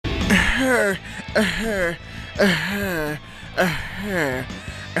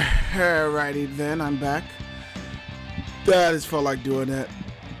Alrighty then, I'm back. I just felt like doing that.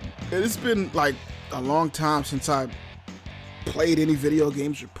 It's been like a long time since I played any video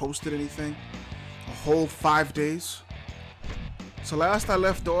games or posted anything. A whole 5 days. So last I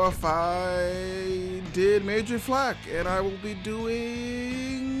left off, I did Major Flak, and I will be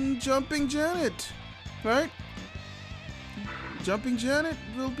doing Jumping Janet, right? Jumping Janet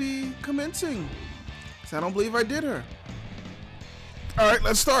will be commencing, because I don't believe I did her. Alright,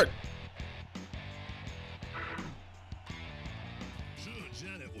 let's start. Sure,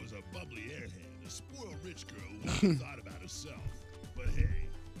 Janet was a bubbly airhead, a spoiled rich girl who thought about herself. But hey,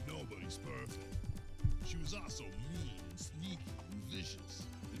 nobody's perfect. She was also mean and sneaky and vicious.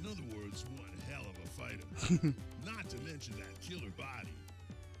 In other words, one hell of a fighter. Not to mention that killer body.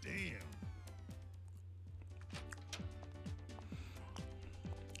 Damn.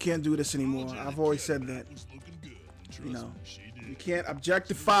 Can't do this anymore. I've always said that. You know, you can't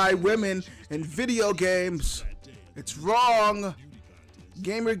objectify women in video games. It's wrong.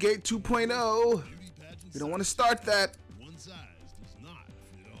 Gamergate 2.0. We don't want to start that.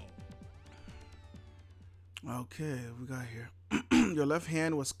 Okay, we got here. Your left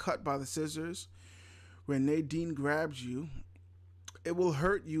hand was cut by the scissors when Nadine grabs you. It will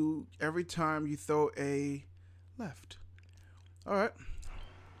hurt you every time you throw a left. All right.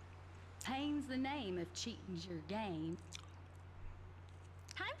 Pain's the name if cheating's your game.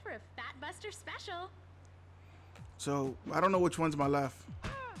 Time for a Fat Buster special. So, I don't know which one's my left.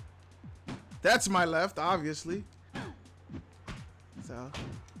 That's my left, obviously. So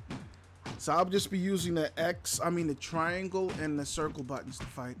I'll just be using the the triangle and the circle buttons to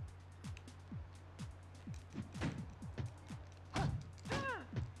fight.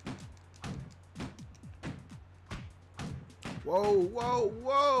 Whoa, whoa,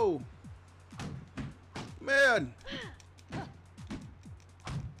 whoa! Man!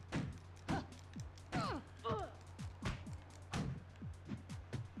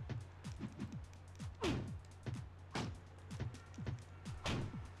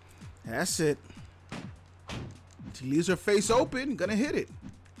 That's it. She leaves her face open, gonna hit it.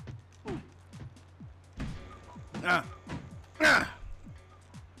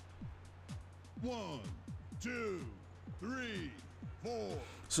 One, two, three, four.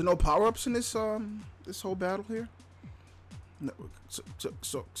 So no power-ups in this this whole battle here? No,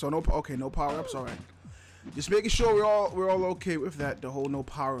 so no power-ups, all right. Just making sure we're all okay with that, the whole no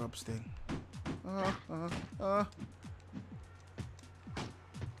power-ups thing.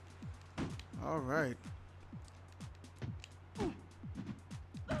 All right.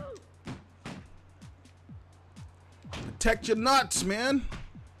 Protect your nuts, man.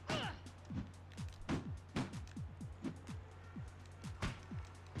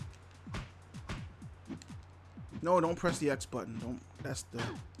 No, don't press the X button. Don't. That's the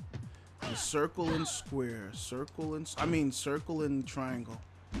circle and square. Circle and triangle.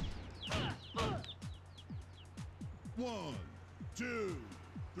 1, 2,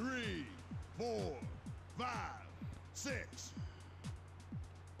 3, 4, 5, 6.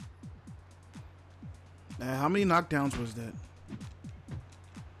 How many knockdowns was that?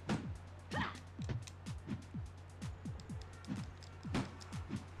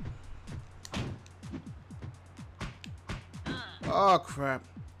 Oh crap.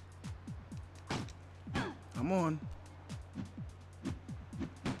 Come on.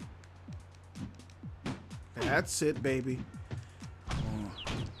 That's it, baby.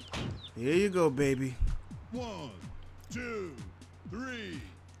 Here you go, baby. 1, 2, 3,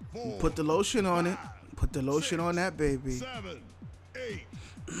 4. Put the lotion on it. Put the lotion on that, baby. 7, 8,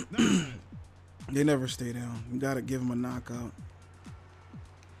 9. They never stay down. You gotta give them a knockout.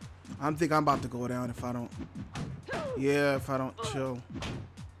 I think I'm about to go down if I don't. Yeah, if I don't chill.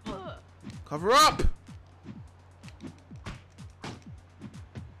 Cover up!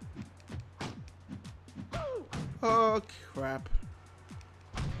 Oh, crap.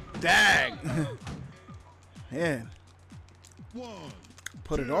 Dang! Man. 1,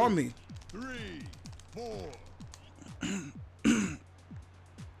 Put it on me. 3, 4. I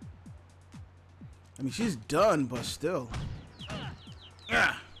mean, she's done, but still.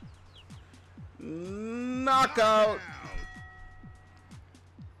 Knockout!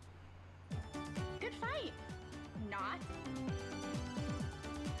 Good fight. Not.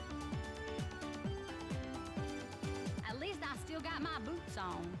 At least I still got my boots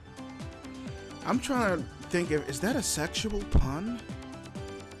on. I'm trying to think is that a sexual pun?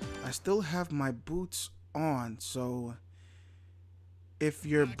 I still have my boots on, so if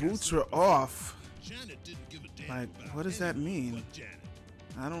your boots are off, like, what does that mean?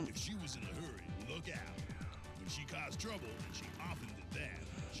 I don't. If she was in a hurry, look out. When she caused trouble, and she often did that,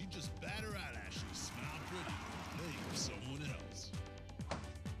 she'd just bat her eyelashes, smile pretty, and play with someone else.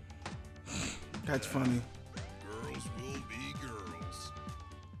 That's funny. Girls will be girls.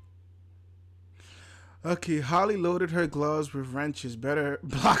 Okay, Holly loaded her gloves with wrenches. Better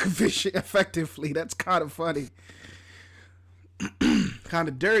block fish effectively. That's kind of funny. Kind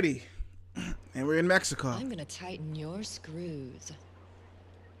of dirty. And we're in Mexico. I'm gonna tighten your screws.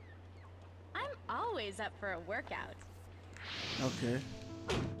 I'm always up for a workout. Okay.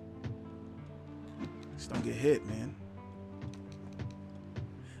 Just don't get hit, man.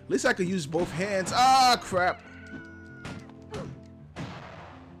 At least I could use both hands. Ah, crap.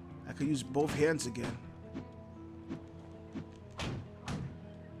 I could use both hands again.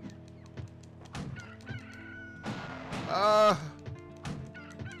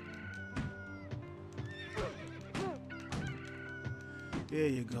 There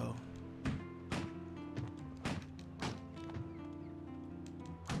you go.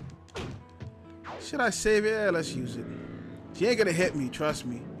 Should I save it? Yeah, let's use it. She ain't gonna hit me, trust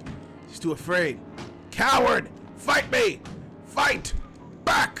me. She's too afraid. Coward! Fight me! Fight!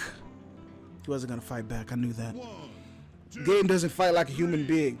 Back! He wasn't gonna fight back, I knew that. Game doesn't fight like a human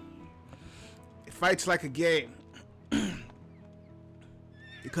being. It fights like a game.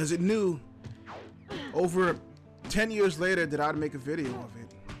 Because it knew over 10 years later that I'd make a video of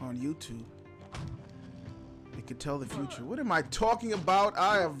it on YouTube. It could tell the future. What am I talking about?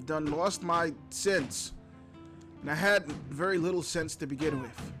 I have lost my sense. And I had very little sense to begin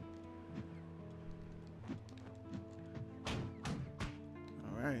with.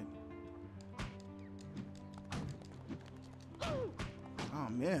 Alright. Oh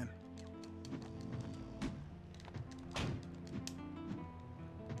man.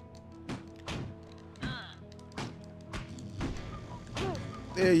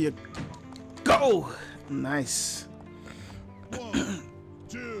 There you go. Nice. 1,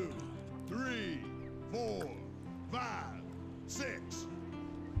 2, 3, 4, 5, 6.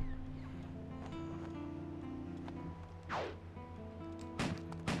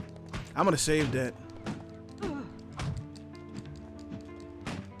 I'm gonna save that.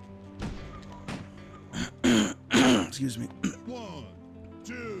 Excuse me. 1,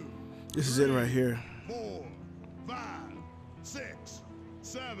 2. This is it right here. 4, 5, 6,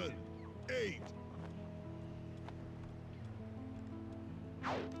 7, 8.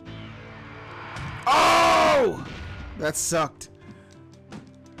 Oh! That sucked.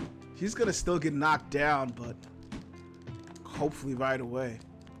 He's gonna still get knocked down, but hopefully right away.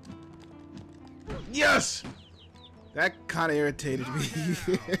 Yes! That kind of irritated me.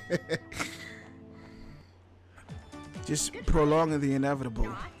 Just prolonging the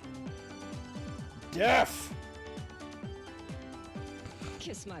inevitable. Death!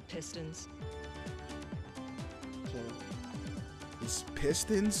 Kiss my pistons. Is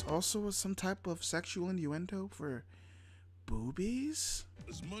pistons also some type of sexual innuendo for boobies?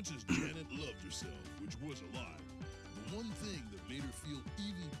 As much as Janet loved herself, which was a lot, the one thing that made her feel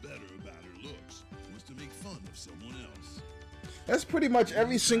even better about her looks was to make fun of someone else. That's pretty much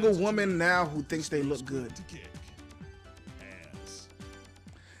every single woman now who thinks they look good. To kick. Ass.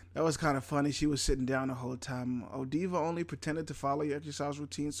 That was kind of funny. She was sitting down the whole time. Oh, Diva only pretended to follow your exercise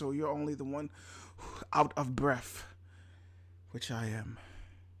routine, so you're only the one out of breath. Which I am.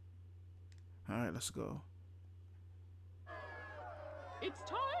 Alright, let's go. It's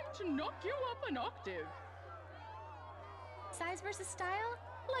time to knock you up an octave. Size versus style?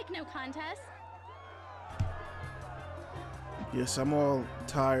 Like no contest. Yes, I'm all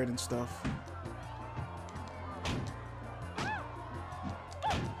tired and stuff.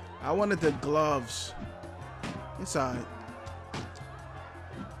 I wanted the gloves. It's alright.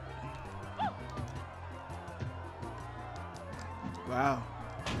 Wow.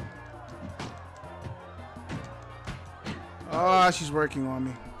 Oh, she's working on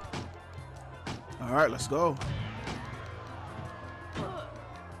me. Alright, let's go.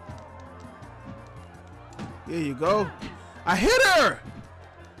 Here you go. I hit her!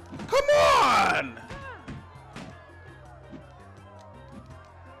 Come on!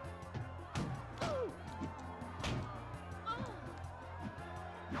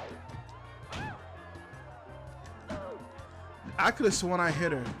 I could have sworn I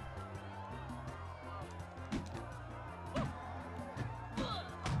hit her.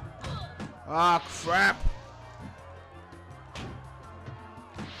 Ah, crap.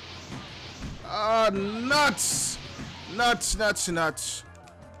 Ah, nuts. Nuts, nuts, nuts.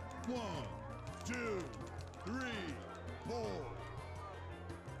 1, 2, 3, 4.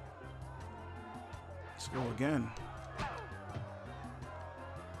 Let's go again.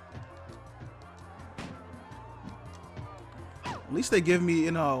 At least they give me,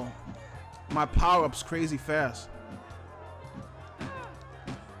 you know, my power-ups crazy fast.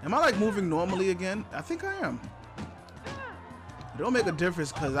 Am I like moving normally again? I think I am. It don't make a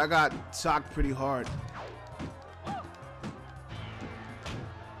difference because I got socked pretty hard.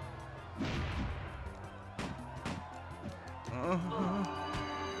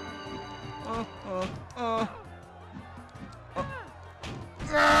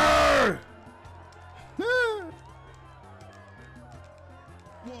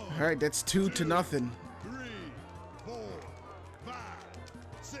 All right, that's 2-0. 3, 4, 5,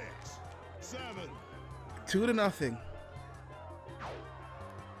 6, 7. 2-0.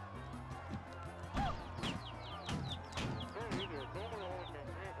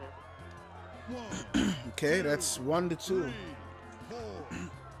 Okay, that's 1-2. 3, 4.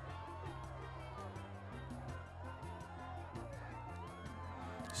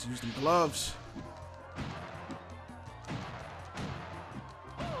 Let's use them gloves.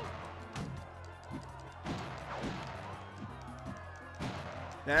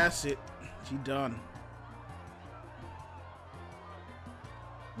 That's it. She done.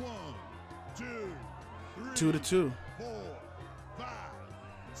 1, 2, 3, 2-2. 4, 5,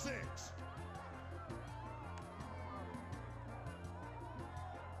 6.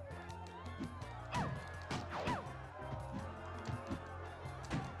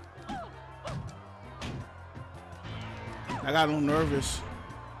 I got a little nervous.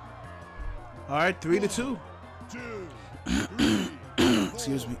 All right, 3-2. 2, 3, 4,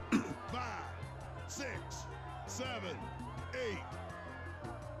 Excuse me. 5, 6, 7, 8.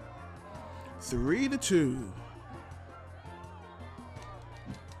 3-2.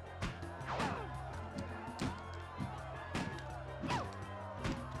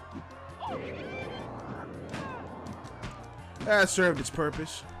 That served its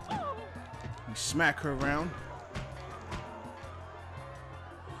purpose. We smack her around.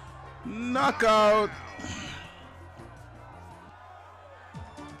 Knockout.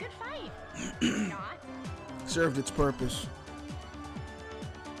 Good fight. Not. Served its purpose.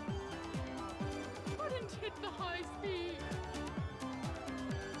 Couldn't hit the high speed.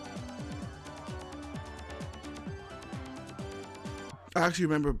 I actually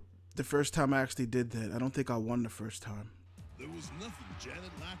remember the first time I actually did that. I don't think I won the first time. There was nothing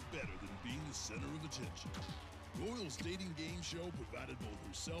Janet liked better than being the center of attention. Royal's dating game show provided both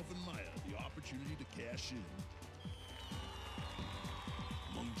herself and Maya the opportunity to cash in.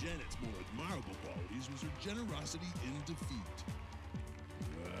 Among Janet's more admirable qualities was her generosity in defeat.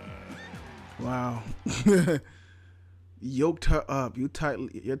 Wow. Yoked her up. Your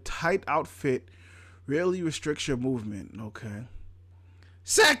tight outfit really restricts your movement. Okay.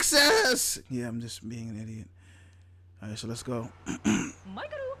 Success! Yeah, I'm just being an idiot. All right, so let's go. My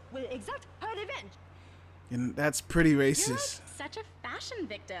guru will exact her revenge. And that's pretty You're like racist. such a fashion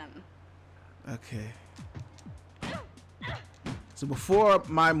victim. Okay. So before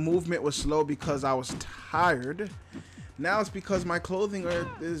my movement was slow because I was tired. Now it's because my clothing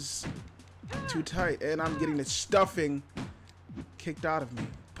is too tight and I'm getting the stuffing kicked out of me,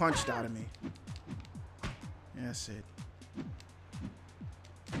 punched out of me. That's it.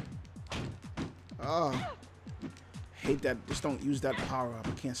 Oh, hate that. Just don't use that power up.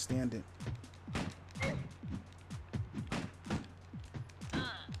 I can't stand it.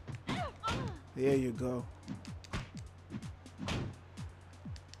 There you go.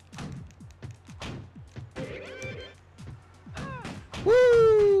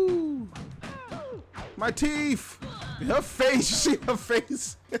 Woo! My teeth! Her face, you see her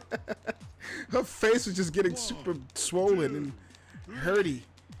face? Her face was just getting super swollen and hurty.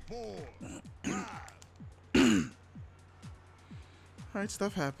 4, 5. Alright,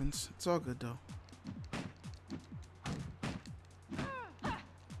 stuff happens. It's all good though.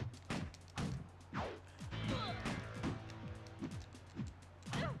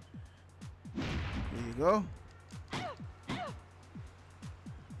 There you go.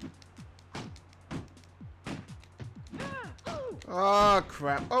 Oh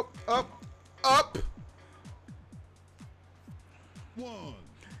crap. Up. 1.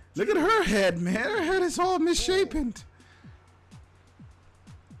 Look at her head, man. Her head is all misshapen.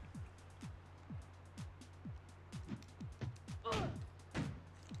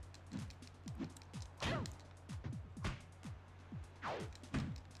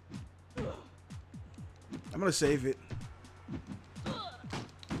 I'm gonna save it.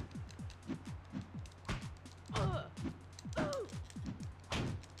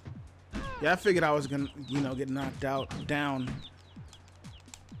 Yeah, I figured I was gonna, get knocked down.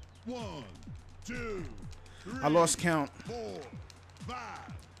 1, 2, 3. I lost count. 4, 5,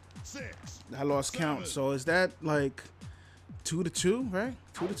 6. I lost count. So is that like 2-2, right?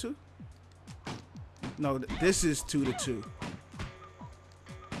 2-2. No, this is 2-2.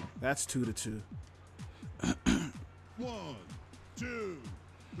 That's 2-2. 1, 2,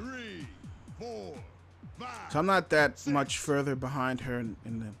 3, 4, 5. So I'm not that much further behind her in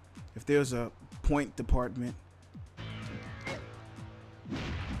the. If there's a point department,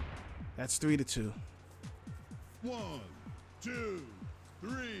 that's 3-2. 1, 2,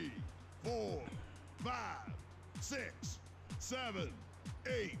 3, 4, 5, 6, 7,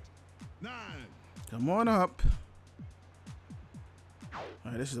 8, 9. Come on up. All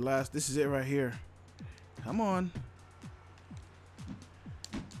right, this is the last. This is it right here. Come on.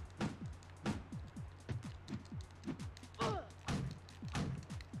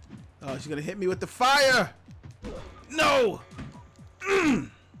 Oh, she's gonna hit me with the fire. No.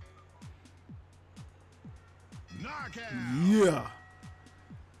 Knockout. Yeah.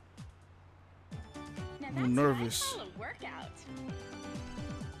 Now I'm that's nervous. what I call a workout.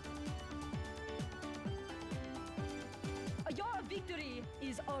 Your victory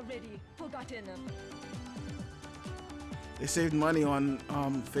is already forgotten. They saved money on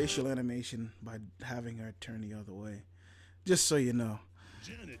facial animation by having her turn the other way. Just so you know.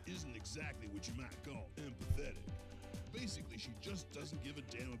 Janet isn't exactly what you might call empathetic. Basically, she just doesn't give a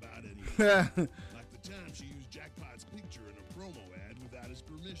damn about anything. Like the time she used Jackpot's picture in a promo ad without his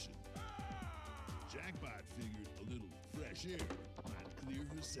permission. Jackpot figured a little fresh air might clear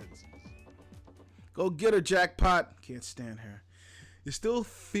her senses. Go get her, Jackpot. Can't stand her. You still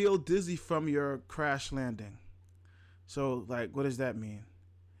feel dizzy from your crash landing. So, like, what does that mean?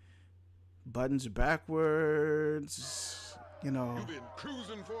 Buttons are backwards. You know. You've been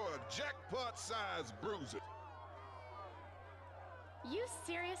cruising for a jackpot-sized bruiser. You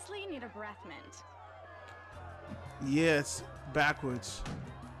seriously need a breath mint. Yeah, it's backwards.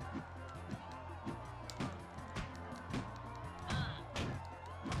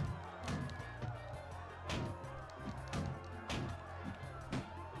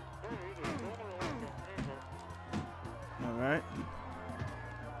 All right.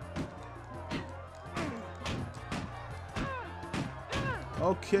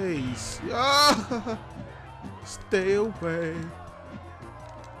 Okay. Stay away.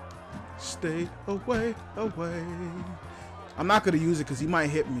 Stay away, away. I'm not gonna use it because he might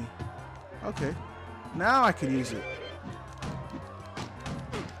hit me. Okay. Now I can use it.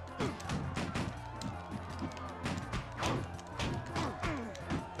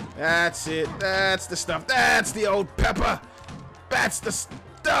 That's it. That's the stuff. That's the old pepper. That's the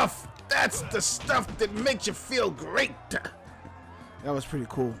stuff. That's the stuff that makes you feel great. That was pretty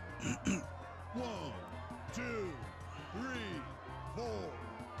cool. 1, 2, 3, 4.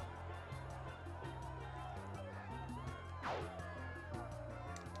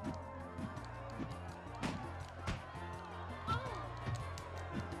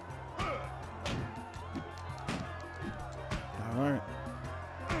 All right.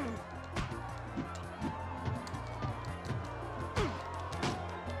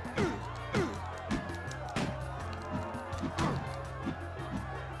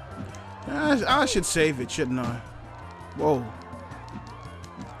 I should save it, shouldn't I? Whoa.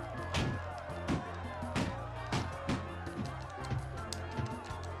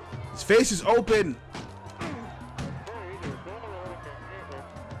 His face is open.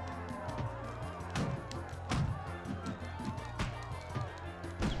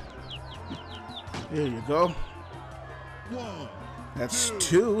 There you go. 1. That's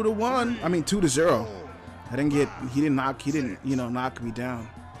 2-1. I mean 2-0. I didn't get. He didn't knock. He didn't. You know, knock me down.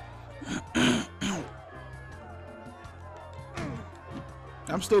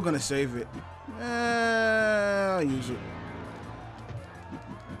 I'm still gonna save it. I'll use it.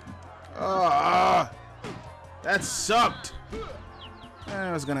 Ah, that sucked.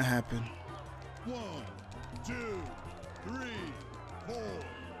 That was gonna happen. 1, 2, 3, 4.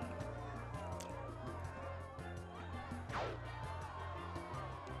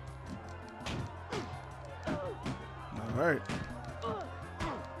 All right.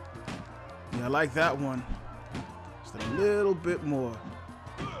 Yeah, I like that one. Just a little bit more.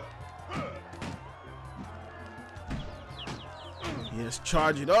 Yes,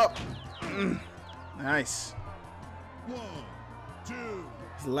 charge it up. Nice. 1, 2,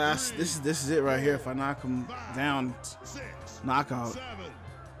 This last. This is it right here. If I knock him down, 6, knockout. 7,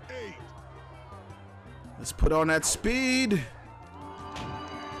 8. Let's put on that speed.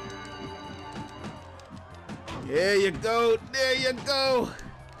 There you go. There you go.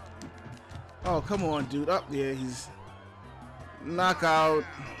 Oh, come on, dude. Up there. He's knockout.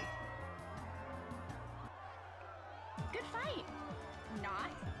 Good fight. Not.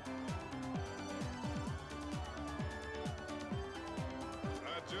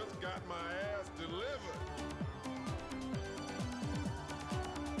 just got my ass delivered.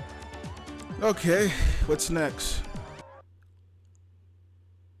 Okay, what's next?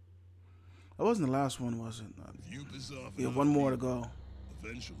 That wasn't the last one, was it? If you piss off Yeah, enough one more to people, go.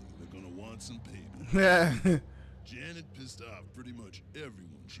 eventually they're gonna want some payment. Yeah. Janet pissed off pretty much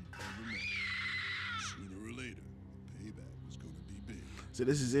everyone she ever met. Sooner or later, payback was gonna be big. So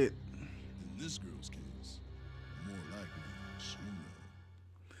this is it. In this girl's case, more likely sooner.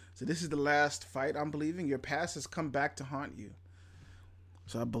 So this is the last fight, I'm believing. Your past has come back to haunt you.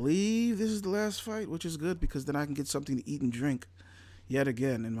 So I believe this is the last fight, which is good because then I can get something to eat and drink yet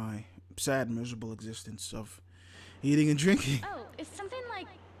again in my sad, miserable existence of eating and drinking. Oh, is something like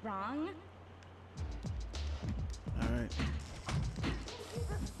wrong? All right.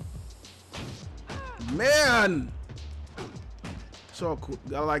 Man! So cool.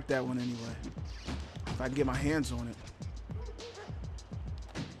 I like that one anyway. If I can get my hands on it.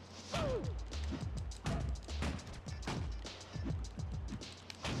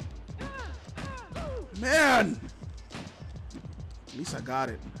 Man! At least I got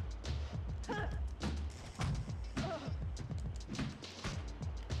it.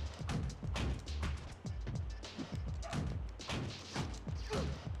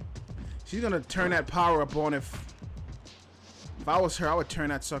 She's gonna turn that power up on if I was her, I would turn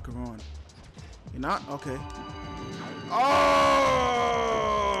that sucker on. You're not? Okay. Oh!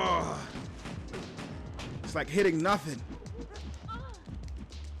 It's like hitting nothing.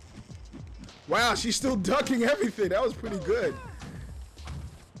 Wow, she's still ducking everything. That was pretty good.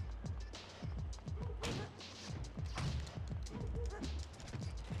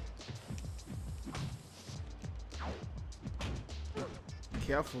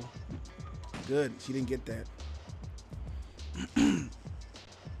 Careful. Good. She didn't get that. I'm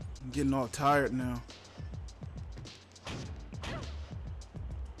getting all tired now.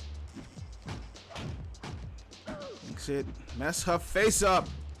 That's it. Mess her face up.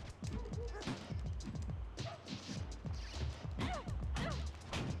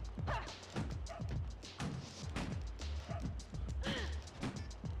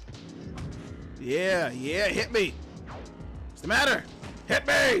 Yeah, hit me. What's the matter? Hit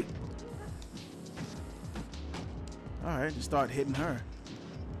me! Alright, just start hitting her.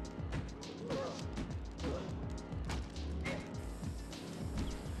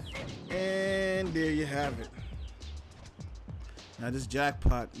 And there you have it. Now this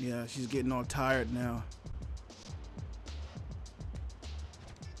jackpot, yeah, she's getting all tired now.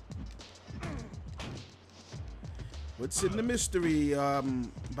 What's in the mystery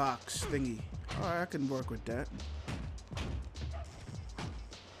box thingy? Alright, I can work with that.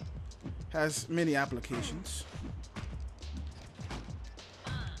 Has many applications.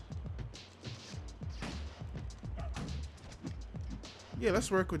 Yeah,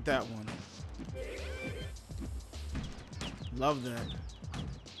 let's work with that one. Love that.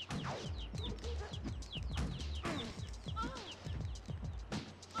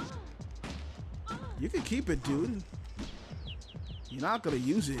 You can keep it, dude. You're not gonna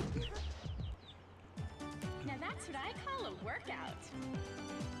use it. Now that's what I call a workout.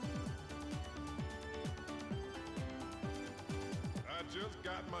 I just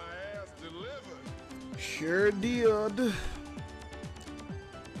got my ass delivered. Sure did.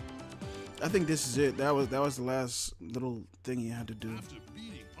 I think this is it. That was the last little thing you had to do. After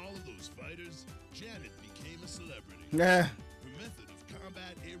beating all of those fighters, Janet became a celebrity. Nah. Her method of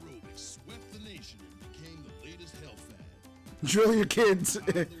combat aerobics swept the nation and became the latest health fad. Drill your kids.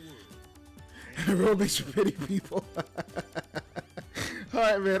 Around the world. Aerobics for pretty people.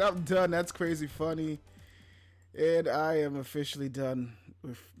 Alright, man, I'm done. That's crazy funny. And I am officially done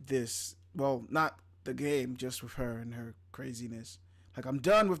with this. Well, not the game, just with her and her craziness. Like, I'm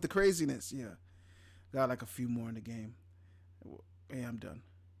done with the craziness. Yeah. Got like a few more in the game. Yeah, I'm done.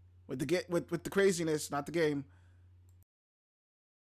 With the craziness, not the game.